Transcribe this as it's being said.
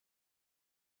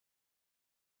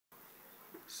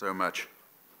so much,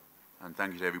 and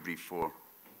thank you to everybody for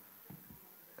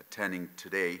attending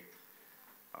today.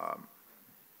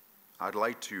 I'd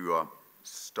like to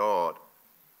start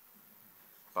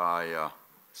by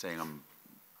saying I'm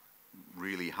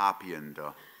really happy and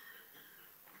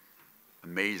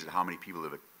amazed at how many people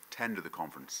have attended the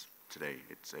conference today.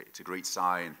 It's a great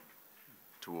sign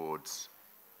towards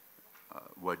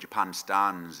where Japan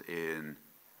stands in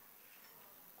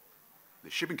the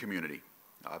shipping community.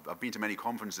 I've been to many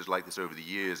conferences like this over the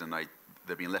years, and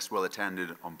they've been less well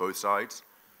attended on both sides.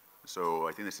 So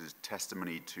I think this is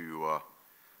testimony to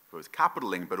both Capital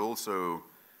Link, but also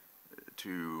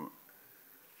to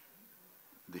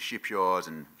the shipyards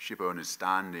and ship owners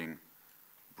standing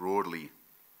broadly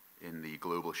in the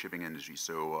global shipping industry.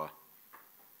 So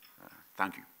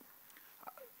thank you.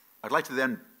 I'd like to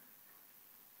then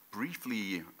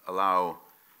briefly allow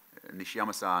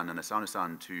Nishiyama-san and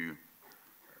Asano-san to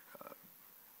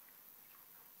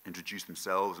introduce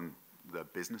themselves and their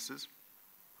businesses.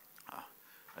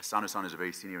 Asano-san is a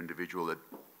very senior individual at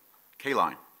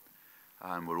K-Line,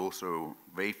 and we're also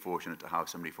very fortunate to have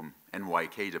somebody from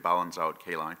NYK to balance out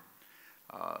K-Line.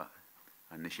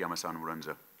 And Nishiyama-san runs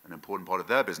an important part of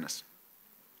their business.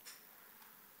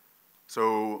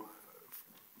 So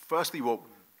firstly, what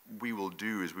we will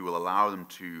do is we will allow them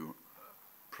to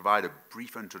provide a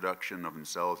brief introduction of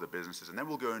themselves, their businesses, and then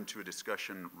we'll go into a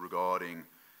discussion regarding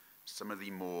some of the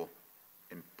more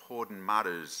important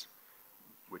matters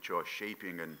which are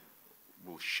shaping and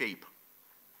will shape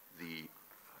the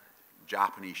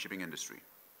Japanese shipping industry.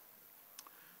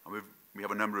 And we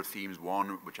have a number of themes.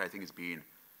 One, which I think is being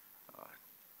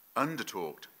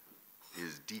under-talked,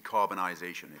 is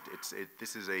decarbonization.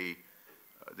 This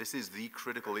is the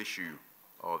critical issue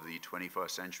of the 21st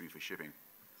century for shipping.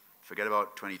 Forget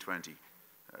about 2020.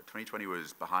 2020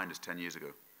 was behind us 10 years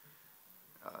ago.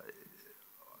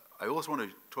 I also want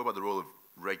to talk about the role of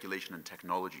regulation and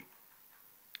technology.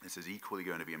 This is equally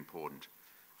going to be important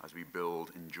as we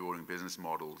build enduring business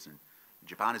models. And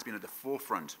Japan has been at the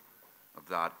forefront of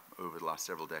that over the last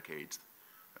several decades.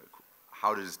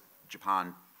 How does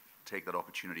Japan take that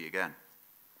opportunity again?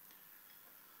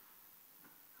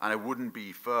 And it wouldn't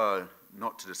be fair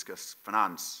not to discuss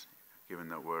finance, given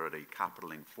that we're at a Capital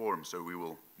Link forum, so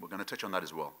we're going to touch on that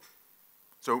as well.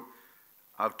 So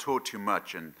I've talked too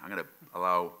much, and I'm going to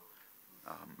allow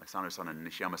Asano-san and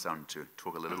Nishiyama-san to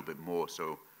talk a little bit more.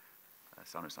 So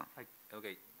Asano-san.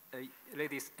 Okay.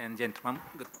 Ladies and gentlemen,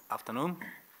 good afternoon.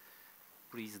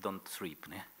 Please don't sleep.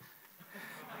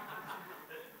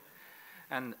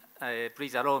 And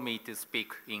please allow me to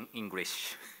speak in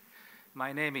English.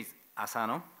 My name is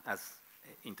Asano, as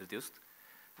introduced.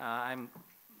 I'm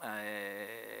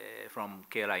from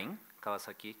K-Line,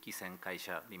 Kawasaki Kisen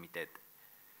Kaisha Limited.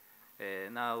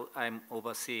 Now I'm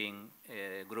overseeing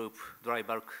group dry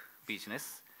bulk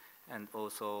business and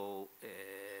also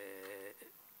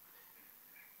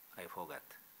I forgot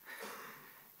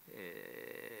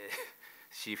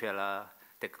seafarer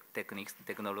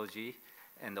technology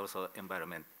and also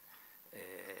environment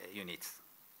units.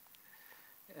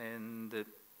 And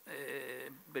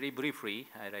very briefly,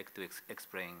 I'd like to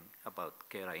explain about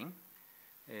K-Line.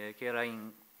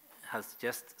 K-Line has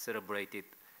just celebrated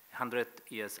 100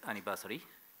 years anniversary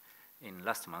in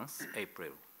last month,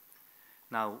 April.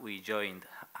 Now we joined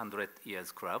 100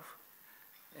 years club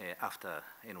after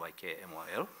NYK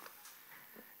MOL.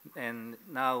 And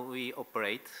now we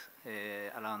operate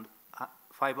around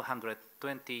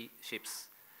 520 ships,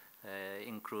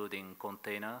 including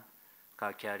container,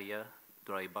 car carrier,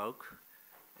 dry bulk,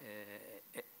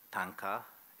 tanker,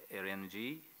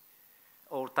 LNG,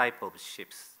 all type of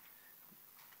ships,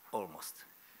 almost.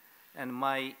 And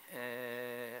my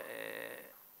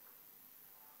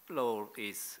role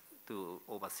is to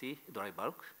oversee dry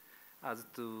bulk. As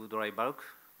to dry bulk,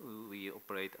 we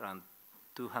operate around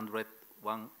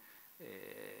 201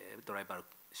 dry bulk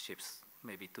ships,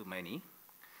 maybe too many.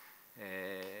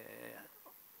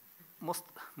 Most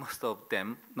of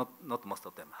them, not most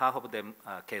of them, half of them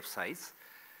are Cape-size.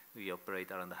 We operate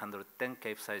around 110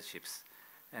 Cape-size ships.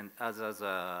 And others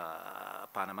are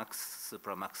Panamax,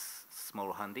 Supramax,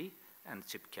 small handy, and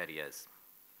ship carriers.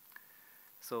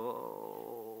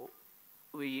 So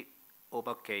we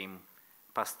overcame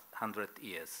past 100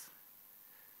 years.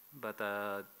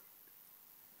 But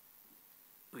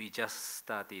we just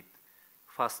started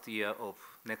first year of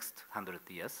next 100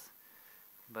 years.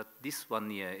 But this 1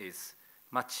 year is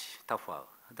much tougher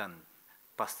than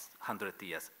past 100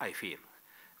 years, I feel,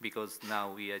 because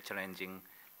now we are challenging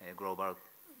a global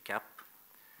cap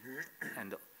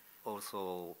and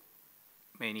also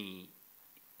many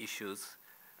issues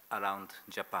around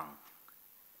Japan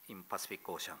in Pacific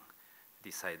Ocean.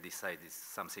 this side is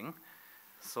something.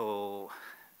 So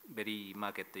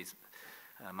market is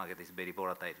very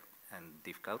volatile and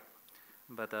difficult.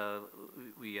 But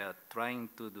we are trying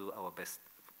to do our best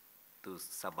to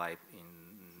survive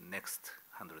in next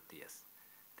 100 years.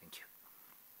 Thank you.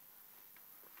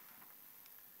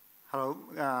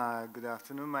 Hello, good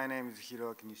afternoon. My name is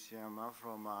Hiroaki Nishiyama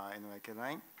from NYK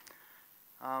Line.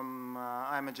 I'm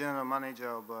a general manager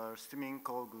of a steaming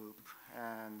coal group,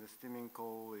 and the steaming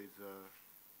coal is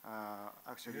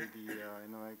actually the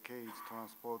NYK is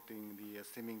transporting the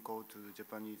steaming coal to the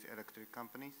Japanese electric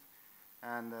companies,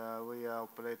 and we are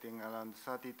operating around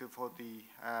 30 to 40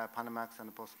 Panamax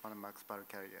and post-Panamax bulk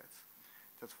carriers.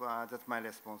 That's my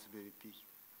responsibility.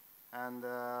 And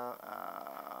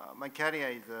my career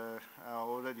is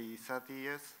already 30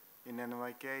 years in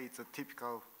NYK. It's a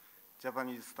typical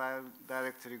Japanese style,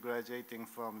 directly graduating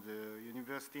from the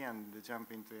university and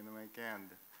jump into NYK, and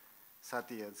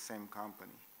 30 years, same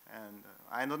company. And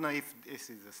I don't know if this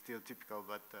is still typical,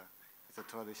 but it's a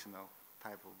traditional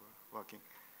type of working.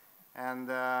 And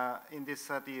in these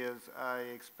 30 years, I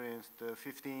experienced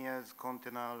 15 years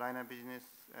container liner business,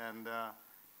 and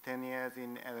 10 years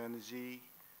in LNG,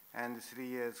 and 3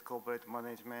 years corporate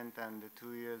management, and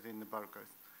 2 years in the bulkers.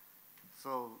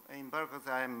 So in bulkers,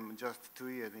 I'm just 2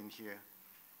 years in here.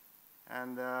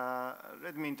 And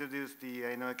let me introduce the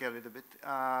NYK a little bit.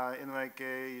 NYK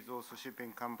is also a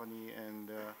shipping company, and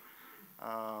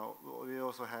we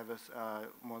also have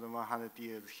more than 100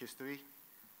 years history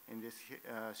in this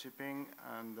shipping.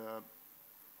 And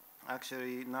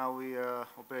actually, now we are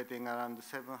operating around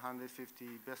 750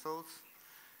 vessels.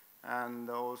 And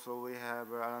also we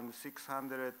have around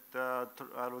 600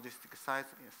 logistic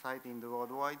sites in the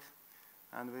worldwide.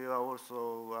 And we are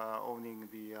also owning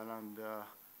the around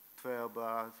 12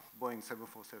 Boeing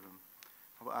 747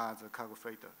 as a cargo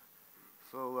freighter.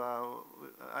 So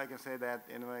I can say that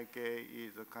NYK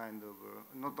is a kind of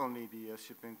not only the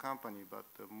shipping company, but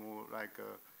more like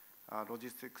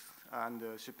logistics and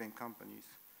shipping companies.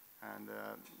 And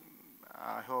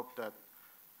I hope that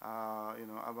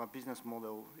our business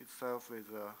model itself is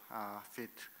fit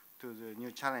to the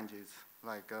new challenges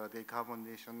like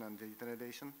decarbonization and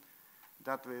digitalization.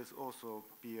 That will also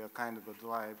be a kind of a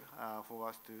drive for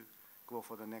us to go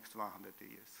for the next 100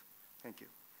 years. Thank you.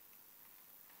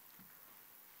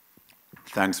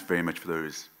 Thanks very much for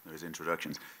those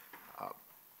introductions.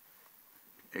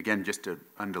 Again, just to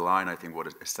underline, I think what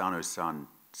Asano-san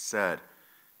said,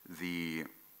 the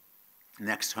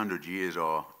next 100 years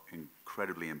are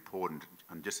incredibly important.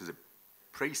 And just as a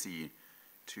précis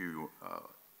to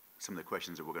some of the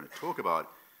questions that we're going to talk about,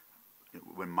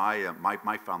 when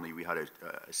my family, we had a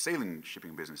sailing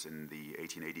shipping business in the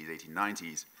 1880s,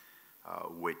 1890s,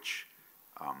 which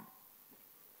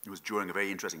it was during a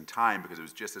very interesting time because it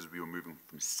was just as we were moving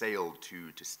from sail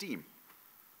to steam.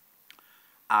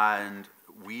 And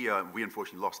we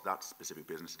unfortunately lost that specific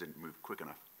business. It didn't move quick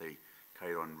enough. They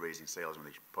carried on raising sails when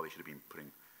they probably should have been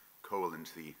putting coal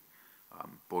into the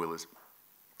boilers.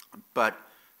 But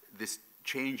this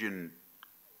change in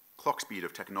clock speed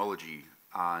of technology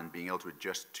and being able to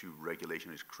adjust to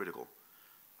regulation is critical.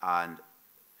 And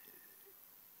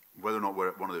whether or not we're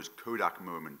at one of those Kodak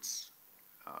moments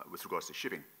with regards to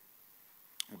shipping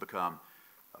will become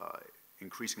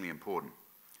increasingly important.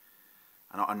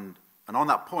 And on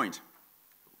that point,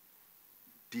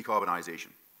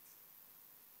 decarbonization.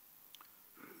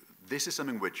 This is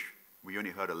something which we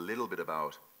only heard a little bit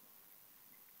about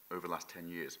over the last 10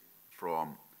 years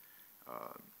from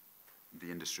the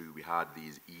industry. We had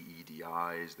these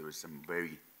EEDIs. There was some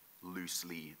very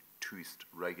loosely toothed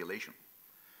regulation.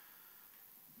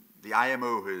 The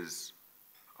IMO has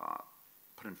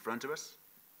put in front of us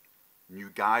new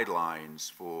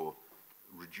guidelines for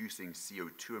reducing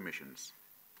CO2 emissions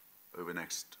over the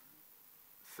next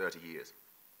 30 years.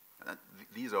 And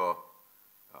these are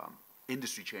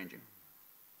industry-changing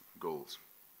goals,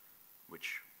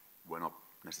 which we're not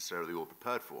necessarily all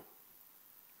prepared for.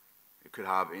 It could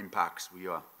have impacts. We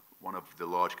are one of the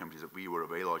large companies that we were a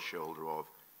very large shareholder of,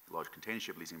 a large container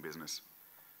ship leasing business.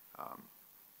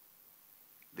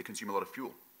 They consume a lot of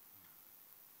fuel.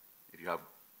 If you have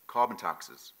carbon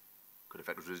taxes, could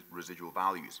affect residual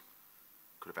values,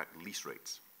 could affect lease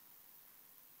rates,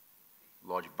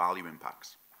 large value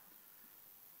impacts.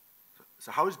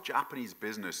 So how is Japanese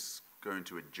business going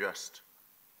to adjust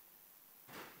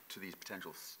to these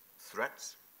potential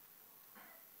threats?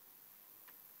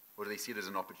 Or do they see it as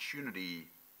an opportunity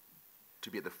to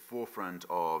be at the forefront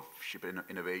of ship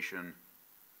innovation,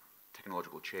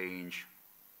 technological change?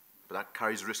 But that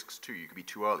carries risks too. You could be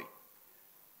too early.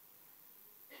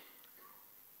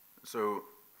 So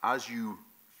as you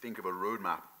think of a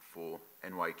roadmap for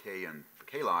NYK and for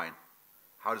K-Line,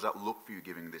 how does that look for you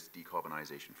given this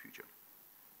decarbonization future?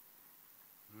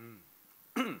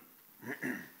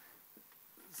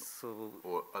 So,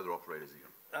 or other operators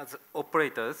even? As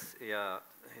operators, yeah,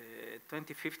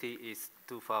 2050 is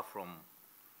too far from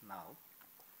now.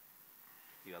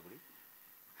 You agree?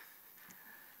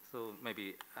 So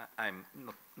maybe I'm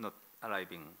not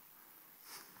arriving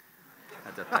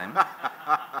at that time.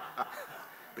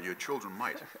 But your children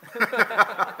might.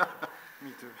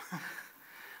 Me too.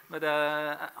 But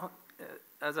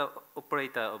as an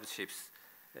operator of ships,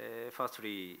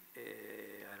 firstly,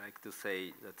 I like to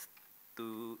say that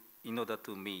in order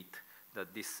to meet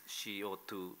this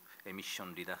CO2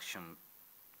 emission reduction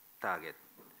target,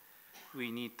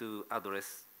 we need to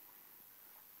address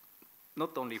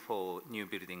not only for new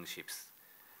building ships,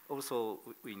 also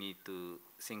we need to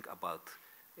think about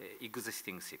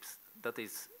existing ships. That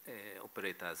is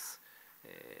operators'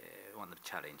 one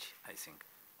challenge, I think.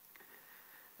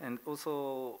 And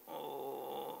also,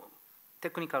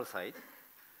 technical side,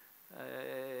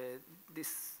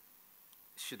 this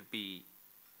should be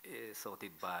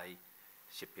sorted by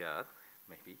shipyard,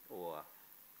 maybe, or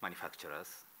manufacturers.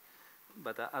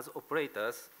 But as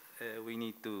operators, we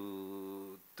need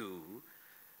to do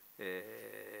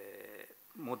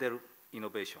model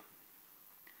innovation,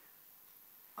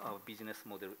 our business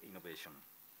model innovation,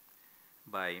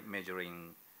 by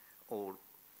measuring all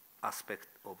aspects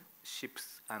of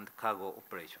ships and cargo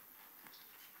operation.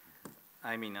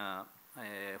 I mean,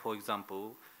 for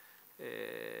example,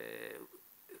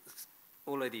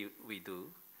 already we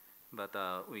do, but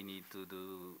we need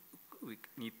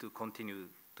to continue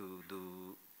to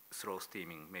do slow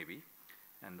steaming maybe,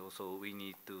 and also we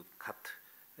need to cut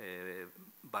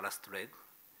ballast rate,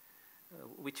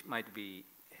 which might be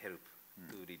help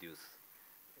to reduce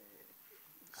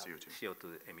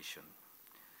CO2 emission.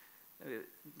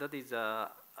 That is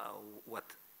what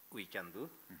we can do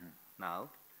now.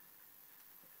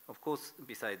 Of course,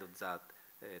 besides that,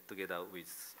 together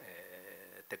with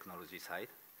technology side,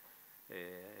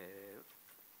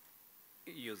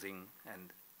 using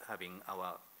and having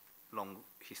our long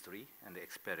history and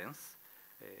experience,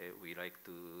 we like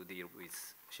to deal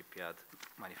with shipyard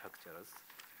manufacturers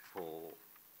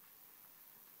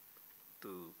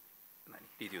to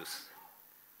reduce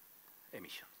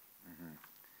emissions.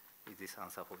 Is this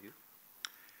answer for you?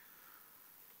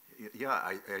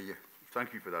 Yeah,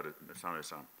 thank you for that,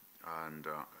 Asano-san. And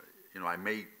I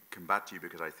may come back to you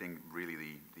because I think really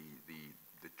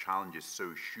the challenge is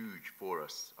so huge for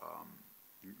us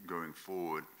going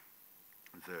forward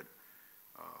that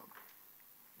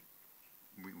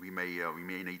we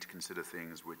may need to consider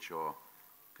things which are,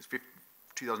 because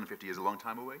 2050 is a long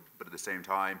time away, but at the same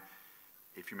time,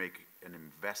 if you make an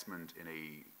investment in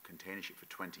a container ship for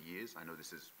 20 years, I know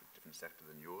this is a different sector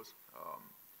than yours,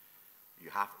 you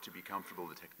have to be comfortable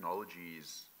the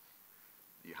technologies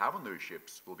you have on those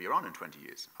ships will be around in 20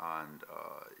 years. And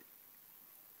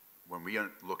when we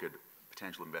look at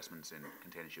potential investments in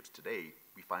container ships today,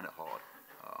 we find it hard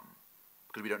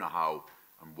because we don't know how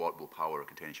and what will power a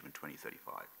container ship in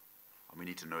 2035. And we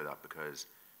need to know that because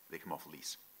they come off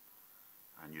lease.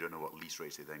 And you don't know what lease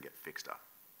rates they then get fixed at.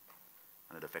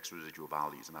 And it affects residual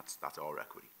values, and that's our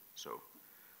equity. So,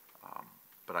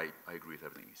 but I agree with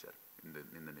everything you said in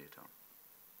the near term.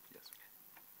 Yes.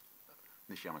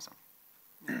 Nishiyama-san.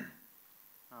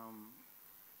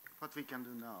 What we can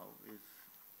do now is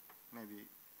maybe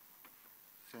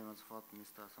same as what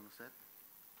Mr. Asano said,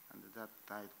 and that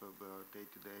type of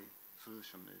day-to-day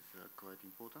solution is quite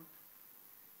important.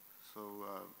 So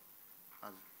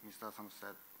as Mr. Asano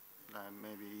said,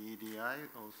 maybe EDI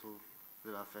also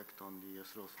will affect on the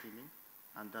slow steaming,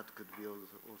 and that could be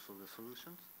also the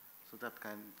solutions. So that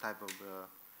type of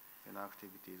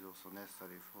activity is also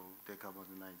necessary for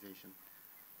decarbonization.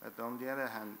 But on the other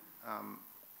hand,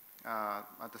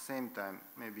 at the same time,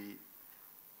 maybe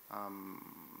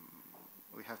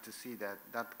we have to see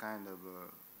that kind of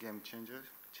game change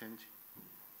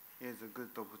is a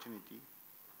good opportunity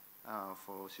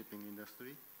for shipping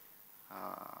industry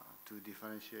to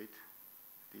differentiate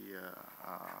the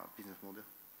business model.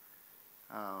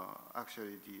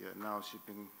 Actually, now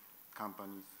shipping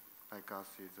companies like us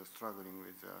is struggling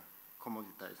with a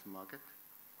commoditized market.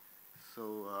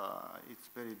 So it's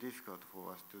very difficult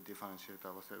for us to differentiate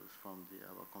ourselves from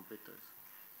our competitors.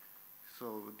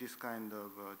 So this kind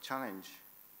of challenge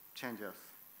changes us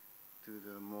to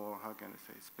the more, how can I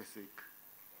say, specific,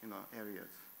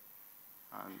 areas.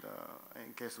 And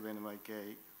in case of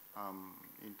NYK,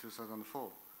 in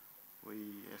 2004, we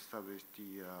established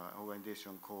the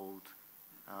organization called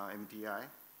MTI,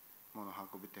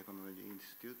 Monohakobi Technology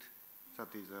Institute,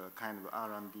 that is a kind of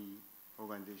R&D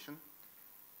organization.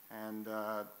 And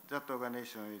that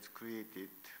organization is created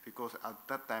because at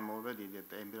that time already that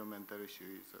the environmental issue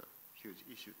is a huge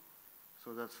issue.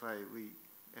 So that's why we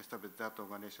established that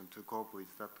organization to cope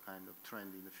with that kind of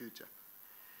trend in the future.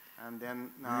 And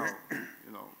then now,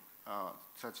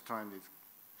 such trend is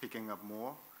picking up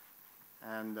more.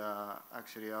 And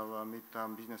actually our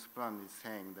midterm business plan is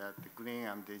saying that the green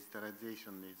and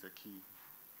digitalization is a key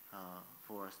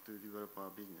for us to develop our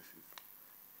businesses.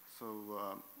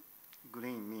 So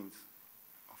green means,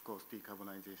 of course,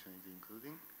 decarbonization is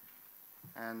including.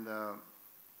 And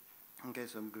in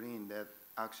case of green, that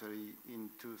actually in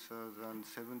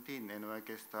 2017,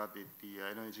 NYK started the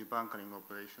energy bunkering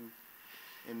operation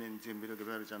in Zimbilge,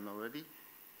 Belgium already.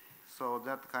 So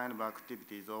that kind of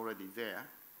activity is already there.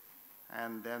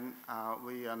 And then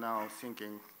we are now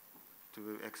thinking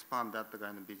to expand that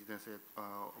kind of business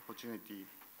opportunity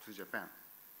to Japan.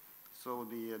 So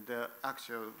the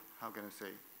actual, how can I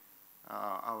say,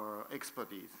 our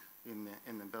expertise in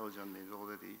Belgium is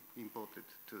already imported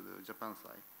to the Japan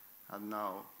side. And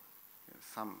now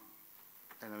some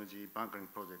energy bunkering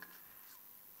project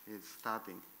is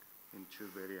starting in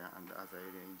Tube area and other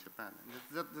area in Japan.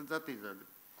 And that is a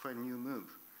quite new move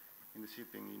in the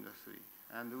shipping industry.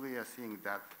 And we are seeing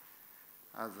that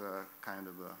as a kind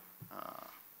of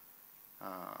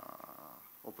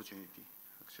opportunity,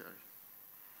 actually.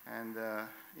 And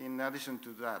in addition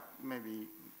to that, maybe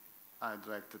I'd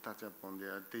like to touch upon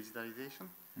the digitalization.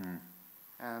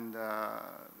 And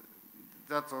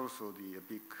that's also the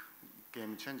big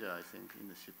game changer, I think, in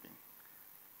the shipping.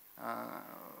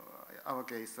 Our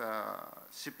case,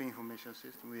 shipping information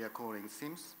system, we are calling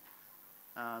SIMS.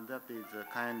 That is a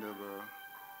kind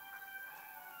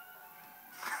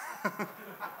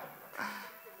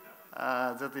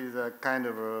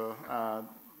of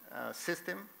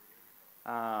system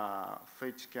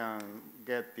which can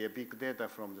get the big data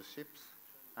from the ships,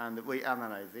 and we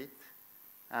analyze it,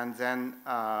 and then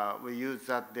we use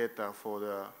that data for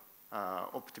the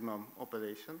optimum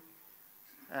operation.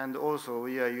 And also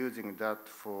we are using that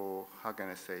for, how can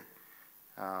I say,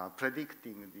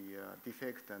 predicting the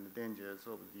defects and dangers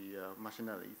of the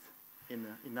machineries in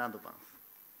advance.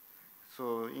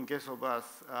 So in case of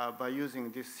us, by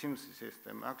using this SIMS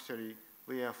system, actually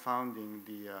we are finding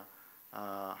the,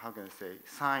 how can I say,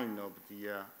 sign of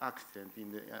the accident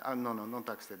in the, no, not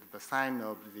accident, but sign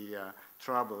of the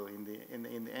trouble in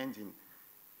the engine.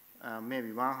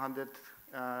 Maybe 100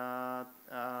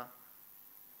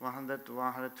 to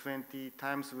 120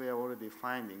 times we are already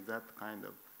finding that kind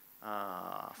of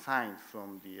signs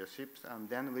from the ships, and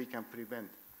then we can prevent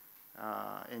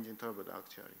engine trouble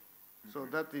actually. So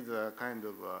that is a kind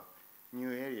of a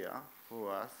new area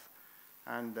for us,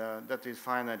 and that is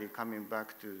finally coming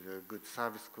back to the good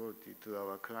service quality to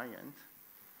our client.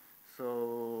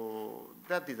 So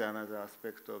that is another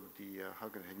aspect of the how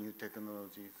can I say, new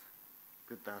technologies,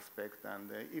 good aspect,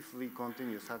 and if we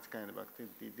continue such kind of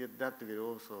activity, that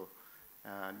will also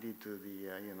lead to the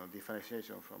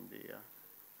differentiation from the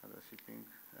other shipping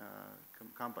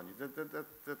companies.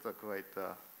 That's a quite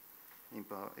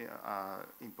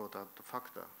important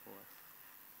factor for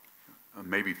us.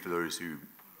 Maybe for those who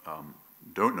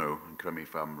don't know, and correct me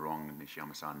if I'm wrong,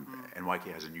 Nishiyama-san,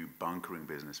 NYK has a new bunkering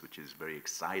business which is very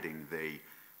exciting. They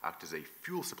act as a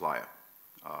fuel supplier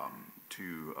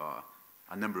to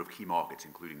a number of key markets,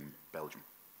 including Belgium.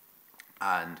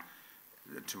 And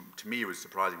to me, it was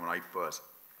surprising when I first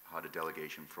had a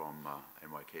delegation from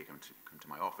NYK come to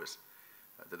my office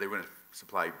that they were going to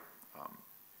supply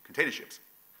container ships,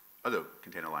 other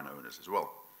container liner owners as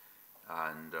well.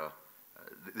 And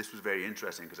this was very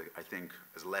interesting because I think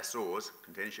as lessors,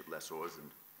 container ship lessors and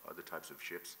other types of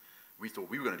ships, we thought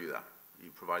we were going to do that.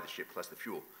 You provide the ship plus the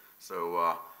fuel.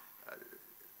 So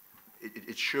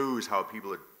it shows how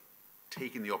people are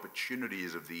taking the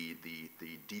opportunities of the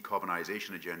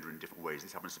decarbonization agenda in different ways.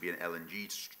 This happens to be an LNG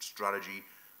strategy,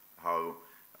 how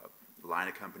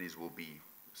liner companies will be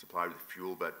supplied with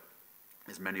fuel, but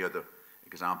there's many other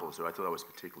examples, so I thought that was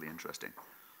particularly interesting.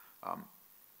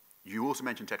 You also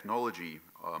mentioned technology,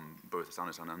 both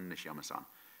Asano-san and Nishiyama-san.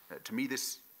 To me,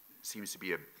 this seems to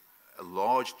be a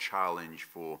large challenge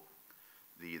for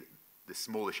the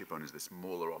smaller ship owners, the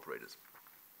smaller operators.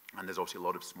 And there's obviously a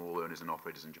lot of small owners and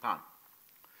operators in Japan.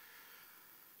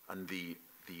 And the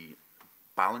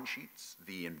balance sheets,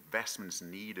 the investments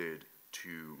needed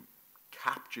to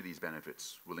capture these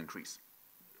benefits will increase.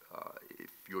 If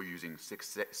you're using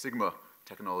Six Sigma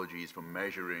technologies for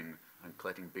measuring and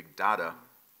collecting big data,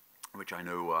 which I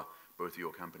know both of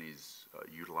your companies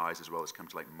utilize, as well as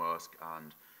companies like Maersk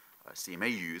and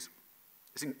CMA use,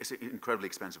 it's an incredibly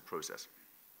expensive process.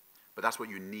 but that's what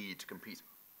you need to compete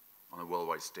on a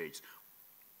worldwide stage.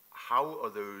 How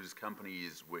are those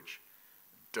companies which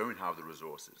don't have the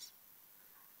resources,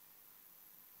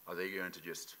 are they going to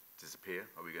just disappear?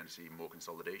 Are we going to see more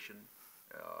consolidation?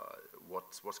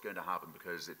 What's going to happen?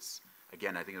 Because it's,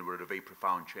 again, I think we're at a very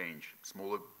profound change.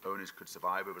 Smaller owners could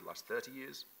survive over the last 30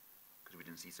 years because we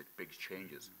didn't see such big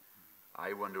changes.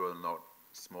 I wonder whether or not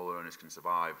smaller owners can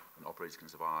survive and operators can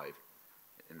survive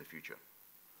in the future.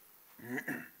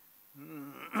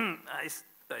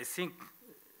 I think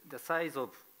the size of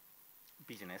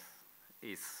business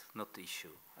is not the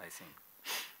issue, I think.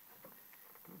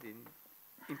 The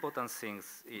important thing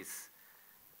is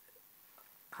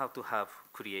how to have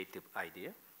creative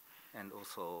idea and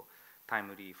also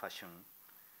timely fashion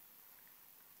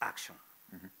action.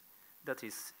 Mm-hmm. That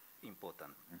is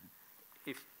important. Mm-hmm.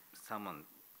 If someone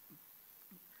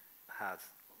has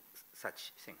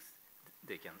such things,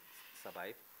 they can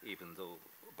survive even though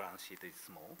balance sheet is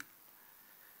small.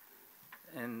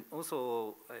 And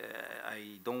also,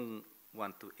 I don't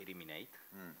want to eliminate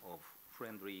of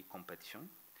friendly competition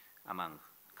among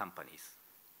companies.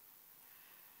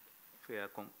 Fair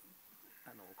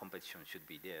competition should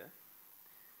be there.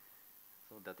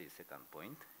 So that is second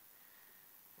point.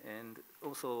 And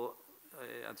also,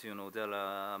 as you know, there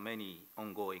are many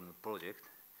ongoing projects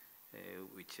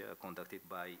which are conducted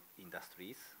by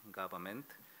industries, government,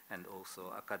 and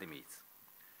also academies.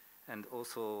 And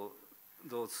also,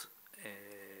 those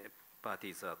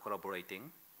parties are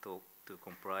collaborating to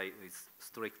comply with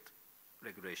strict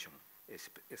regulation,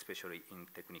 especially in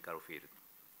technical field.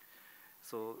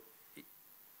 So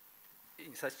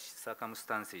in such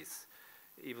circumstances,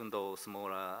 even though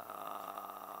smaller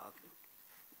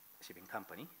shipping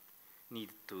company need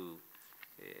to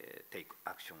take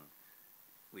action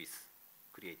with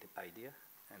creative idea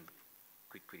and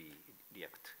quickly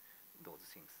react those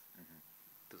things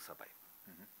to survive.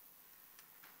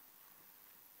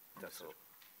 That's all.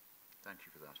 Thank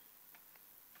you for that.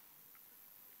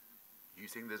 Do you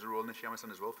think there's a role in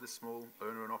Nishiyama-san as well for this small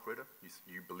owner and operator?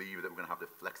 You believe that we're going to have the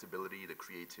flexibility, the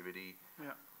creativity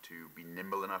to be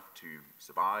nimble enough to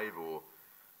survive, or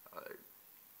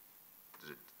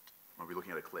are we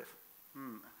looking at a cliff?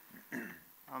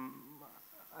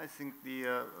 I think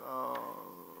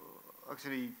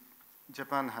actually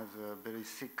Japan has a very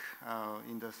thick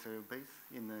industrial base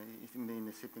in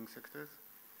the shipping sectors.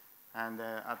 And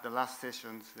at the last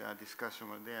sessions, discussion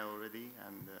were there already,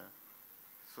 and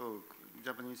so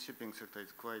Japanese shipping sector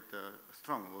is quite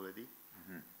strong already.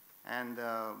 And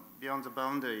beyond the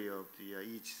boundary of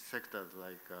each sector,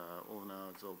 like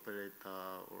owners,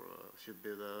 operator, or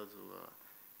shipbuilders,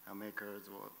 or makers,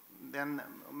 then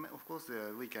of course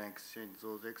we can exchange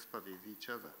those expertise with each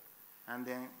other, and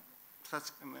then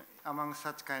under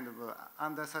such kind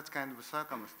of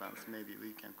circumstance, maybe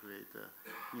we can create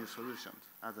new solutions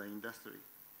as an industry.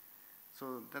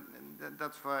 So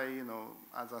that's why,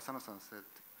 as Asano-san said,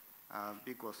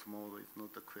 big or small is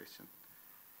not a question.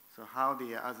 So how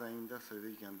as an industry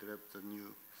we can develop the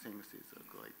new things is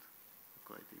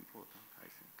quite important, I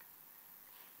think.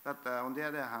 But on the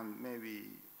other hand,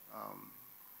 maybe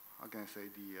how can I say,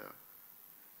 the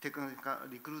technical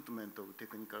recruitment of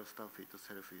technical staff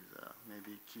itself is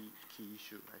maybe key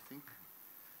issue, I think.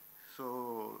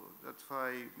 So that's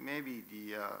why maybe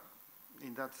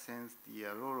in that sense, the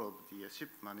role of the ship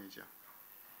manager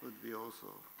would be also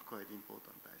quite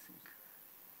important, I think.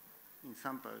 In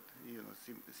some part,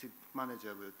 ship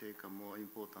manager will take a more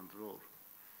important role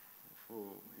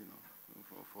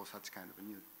for such kind of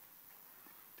new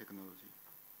technology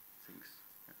things.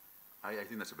 I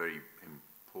think that's a very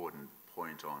important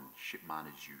point on ship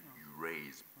managers you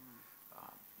raise.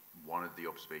 One of the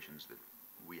observations that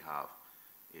we have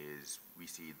is we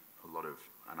see a lot of,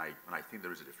 and I think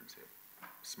there is a difference here.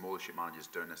 Smaller ship managers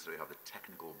don't necessarily have the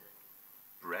technical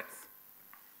breadth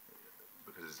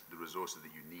because the resources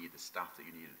that you need, the staff that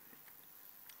you need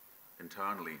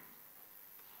internally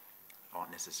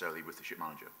aren't necessarily with the ship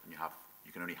manager. And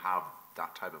you can only have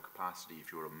that type of capacity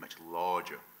if you're a much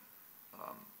larger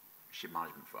ship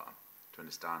management firm to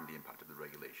understand the impact of the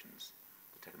regulations,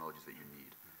 the technologies that you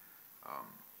need.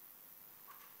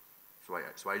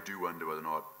 So I do wonder whether or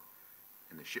not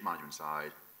in the ship management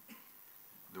side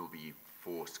there will be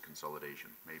forced consolidation.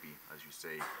 Maybe, as you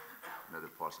say, in other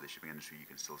parts of the shipping industry you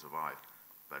can still survive,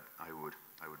 but I would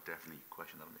definitely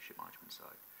question that on the ship management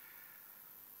side.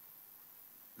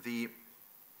 The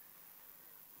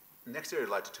next area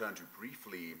I'd like to turn to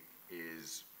briefly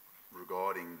is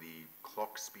regarding the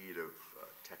clock speed of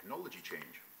technology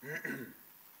change.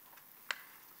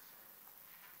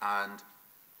 And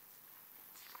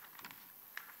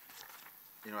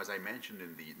as I mentioned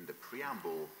in the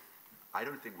preamble, I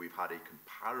don't think we've had a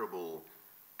comparable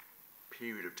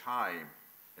period of time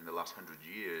in the last 100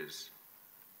 years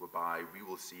whereby we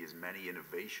will see as many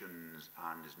innovations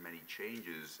and as many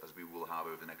changes as we will have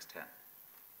over the next 10.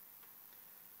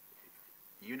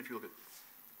 Even if you look at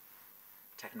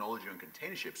technology on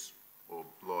container ships or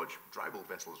large dry bulk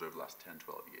vessels over the last 10,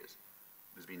 12 years,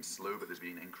 there's been slow, but there's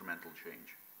been incremental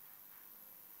change.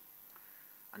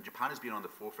 And Japan has been on the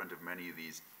forefront of many of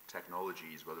these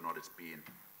technologies, whether or not it's been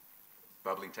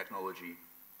bubbling technology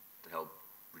to help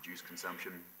reduce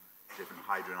consumption, different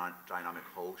hydrodynamic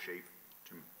hull shape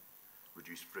to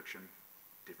reduce friction,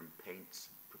 different paints,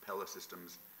 propeller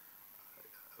systems.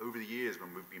 Over the years,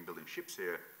 when we've been building ships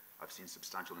here, I've seen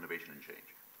substantial innovation and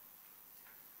change.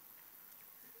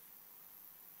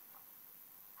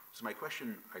 So my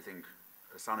question, I think,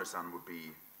 Asano-san, would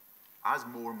be, as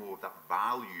more and more of that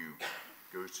value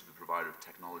goes to the provider of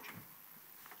technology,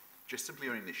 just simply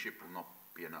owning the ship will not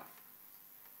be enough.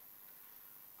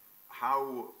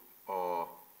 How are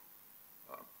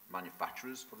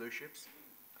manufacturers of those ships,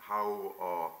 how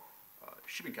are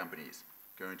shipping companies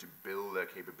going to build their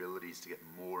capabilities to get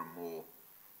more and more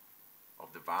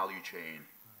of the value chain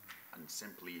and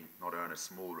simply not earn a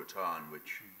small return,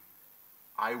 which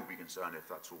I would be concerned if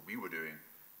that's what we were doing.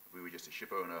 If we were just a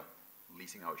ship owner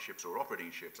leasing out ships or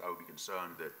operating ships, I would be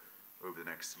concerned that over the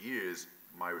next years,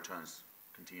 my returns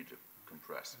continue to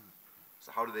compress.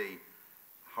 So how are they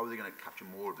going to capture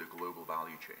more of the global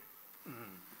value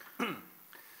chain?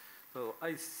 So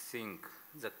I think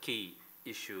the key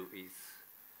issue is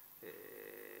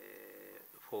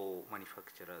for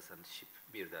manufacturers and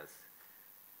shipbuilders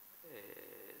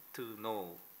to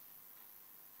know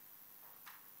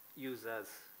users'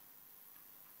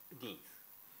 needs,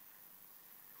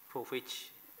 for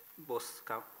which both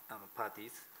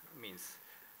parties, means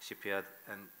shipyard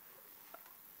and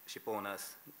ship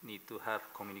owners, need to have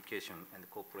communication and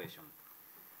cooperation.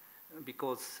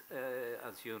 Because,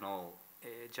 as you know,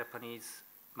 Japanese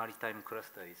maritime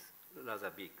cluster is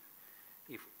rather big.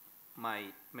 If my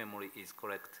memory is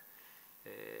correct,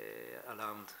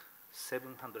 around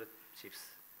 700 ships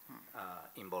are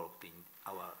involved in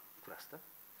our cluster,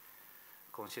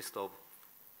 consist of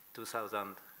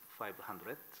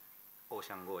 2,500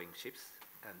 ocean-going ships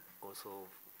and also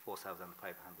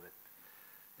 4,500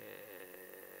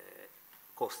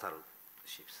 coastal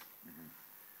ships.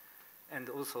 And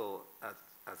also,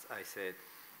 as I said,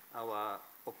 our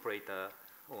operator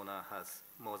owner has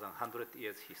more than 100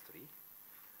 years history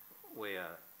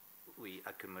where we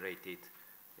accumulated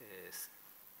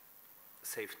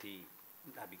safety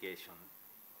navigation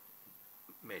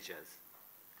measures.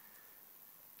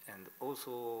 And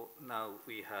also now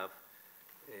we have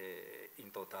in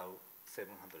total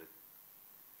 700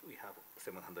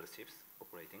 ships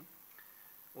operating,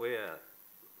 where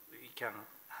we can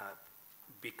have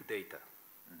big data.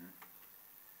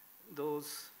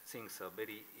 Those things are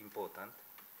very important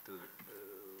to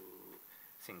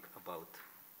think about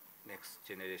next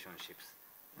generation ships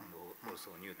and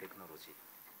also new technology.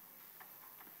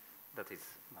 That is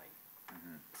my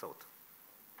thought.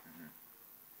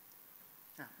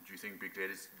 Yeah. Do you think big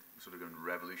data is sort of going to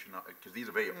revolutionize? Because these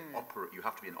are very you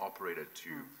have to be an operator to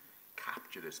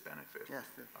capture this benefit. Yes.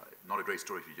 Not a great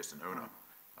story if you're just an owner.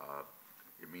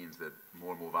 It means that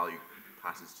more and more value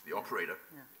passes to the operator,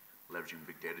 leveraging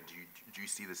big data. Do you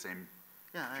see the same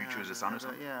future as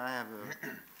Asano-san? Yeah, I have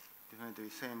definitely the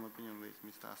same opinion with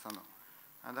Mr. Asano.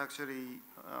 And actually,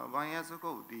 1 year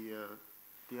ago,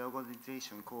 the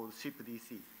organization called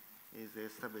ShipDC is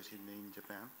established in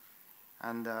Japan.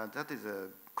 And that is a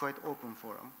quite open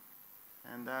forum.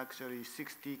 And actually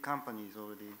 60 companies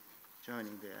already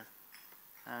joining there.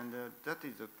 And that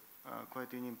is a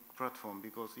quite unique platform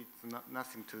because it's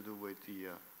nothing to do with the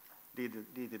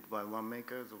did it by one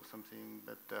makers or something,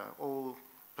 but all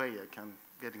players can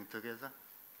getting together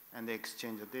and they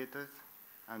exchange the data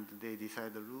and they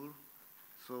decide the rule.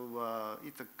 So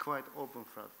it's a quite open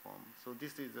platform. So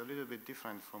this is a little bit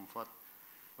different from what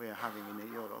we are having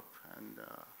in Europe,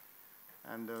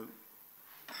 and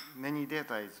many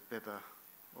data is better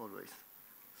always.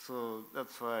 So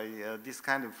that's why this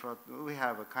kind of we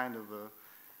have a kind of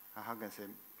how can I say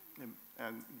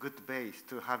a good base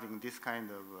to having this kind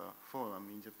of forum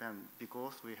in Japan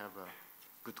because we have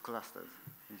good clusters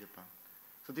in Japan.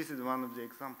 So this is one of the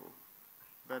examples.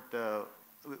 But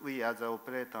we as an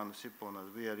operator and ship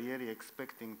owners, we are really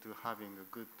expecting to having a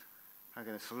good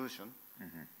solution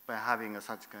by having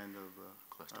such kind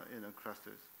of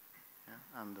clusters,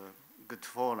 and good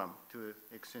forum to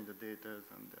exchange the data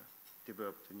and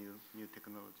develop the new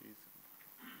technologies.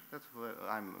 That's where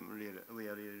we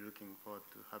are really looking forward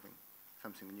to having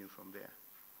something new from there.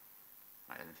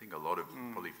 I think a lot of,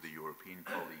 probably for the European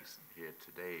colleagues here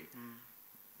today,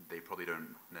 they probably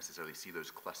don't necessarily see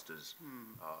those clusters.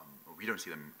 We don't see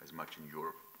them as much in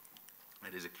Europe.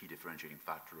 It is a key differentiating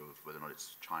factor of whether or not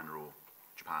it's China or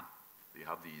Japan. You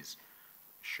have these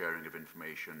sharing of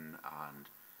information and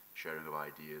sharing of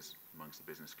ideas amongst the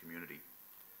business community.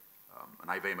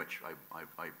 And I very much,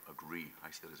 I agree.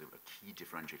 I see that as a key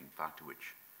differentiating factor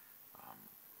which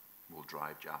will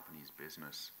drive Japanese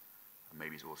business. And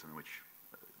maybe it's also something which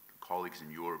colleagues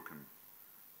in Europe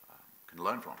can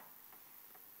learn from.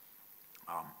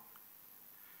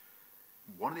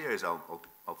 One of the areas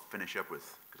I'll finish up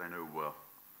with, because I know we're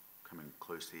coming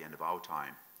close to the end of our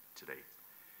time today,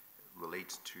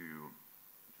 relates to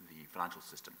the financial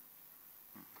system.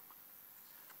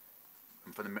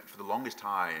 And for the longest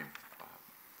time,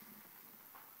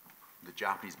 the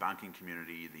Japanese banking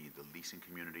community, the leasing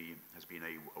community, has been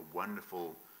a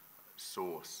wonderful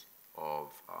source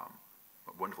of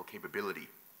a wonderful capability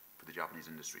for the Japanese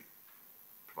industry.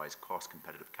 It provides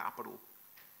cost-competitive capital,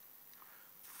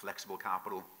 flexible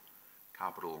capital,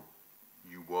 capital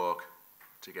you work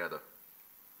together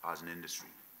as an industry.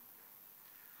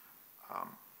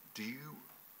 Do you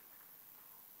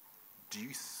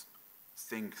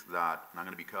think that, and I'm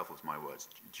going to be careful with my words,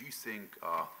 do you think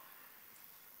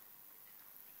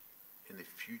in the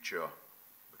future,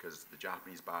 because the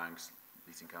Japanese banks,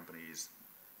 leasing companies,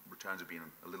 returns have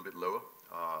been a little bit lower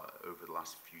over the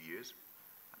last few years,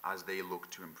 as they look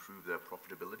to improve their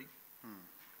profitability,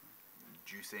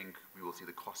 do you think we will see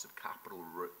the cost of capital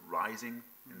rising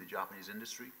in the Japanese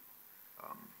industry?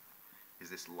 Is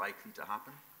this likely to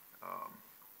happen?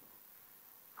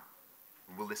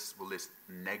 Will this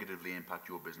negatively impact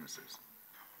your businesses?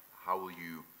 How will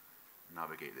you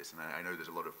navigate this? And I know there's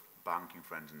a lot of banking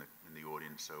friends in the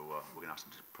audience, so we're going to ask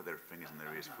them to put their fingers in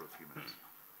their ears for a few minutes.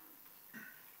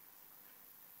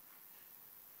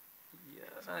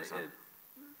 Yeah,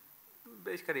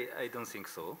 basically, I don't think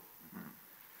so.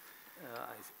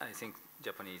 I think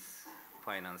Japanese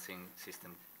financing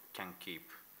system can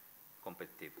keep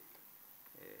competitive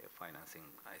financing,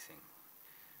 I think.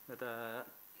 But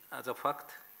as a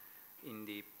fact, in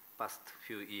the past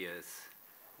few years,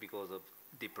 because of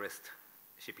depressed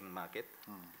shipping market,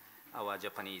 our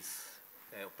Japanese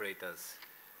operators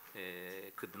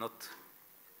could not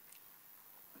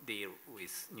deal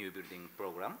with new building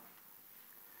program.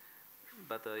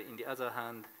 But in the other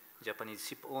hand, Japanese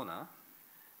ship owner,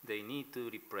 they need to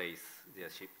replace their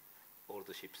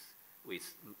old ships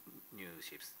with new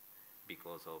ships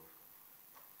because of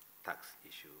tax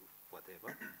issue,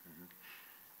 whatever.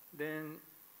 Then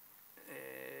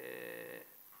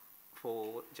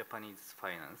for Japanese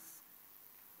finance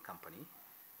company,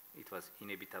 it was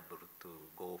inevitable to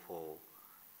go for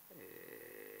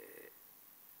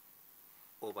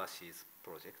overseas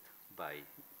project by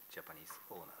Japanese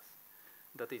owners.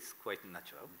 That is quite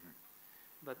natural.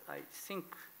 But I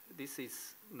think this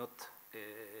is not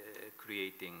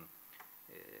creating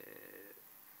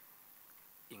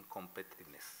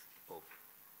incompetitiveness of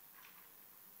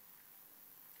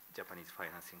Japanese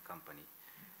financing company,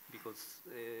 because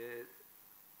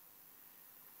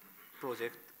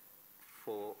project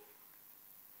for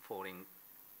foreign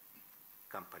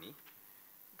company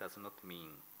does not mean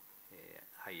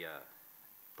higher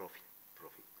profit.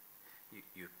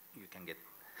 You can get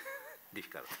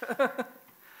difficult.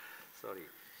 Sorry.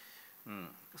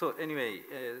 So anyway,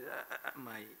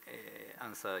 my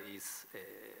answer is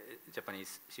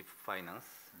Japanese ship finance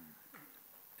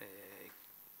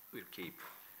will keep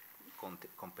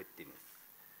competitiveness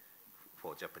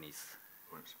for Japanese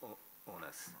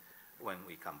owners when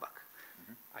we come back.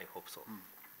 I hope so.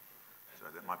 So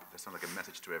that sounds like a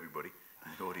message to everybody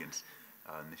in the audience.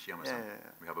 Nishiyama-san,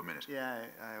 we have a minute. Yeah,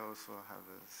 I also have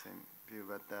the same view,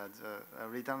 but the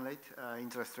return rate,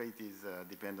 interest rate is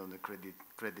depend on the credit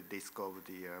risk of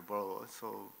the borrower.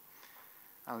 So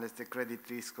unless the credit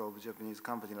risk of Japanese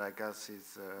company like us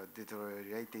is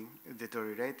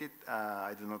deteriorated,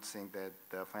 I do not think that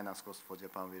the finance cost for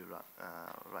Japan will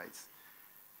rise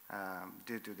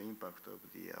due to the impact of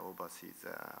the overseas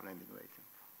lending rate.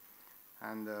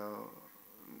 And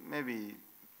maybe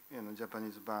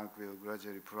Japanese bank will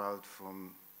gradually pull out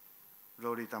from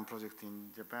low return project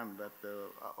in Japan, but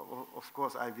of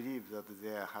course I believe that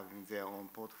they are having their own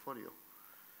portfolio.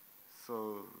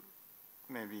 So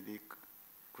maybe the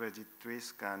credit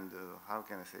risk and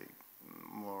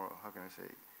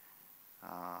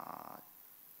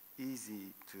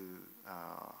easy to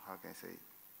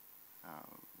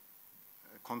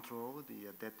control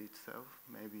the debt itself.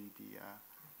 Maybe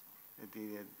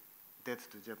the debt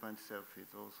to Japan itself is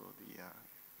also the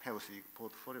healthy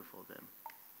portfolio for them.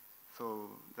 So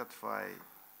that's why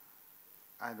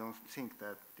I don't think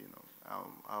that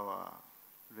our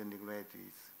lending rate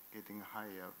is getting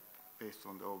higher based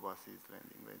on the overseas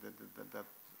lending rate. That's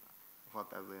what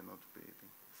I will not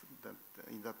believing. So that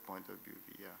in that point of view,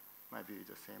 my view is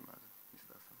the same as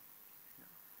Mr. Asano.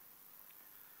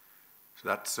 So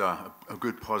that's a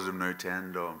good positive note to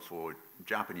end on for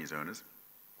Japanese owners.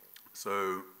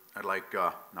 So I'd like,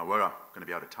 now we're going to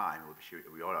be out of time,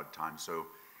 we are out of time, so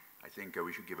I think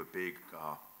we should give a big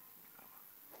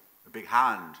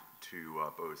hand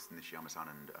to both Nishiyama-san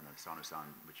and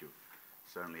Asano-san, which have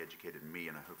certainly educated me,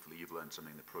 and hopefully you've learned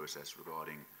something in the process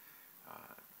regarding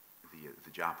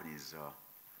the Japanese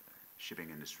shipping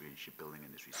industry and shipbuilding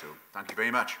industry. So thank you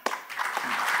very much.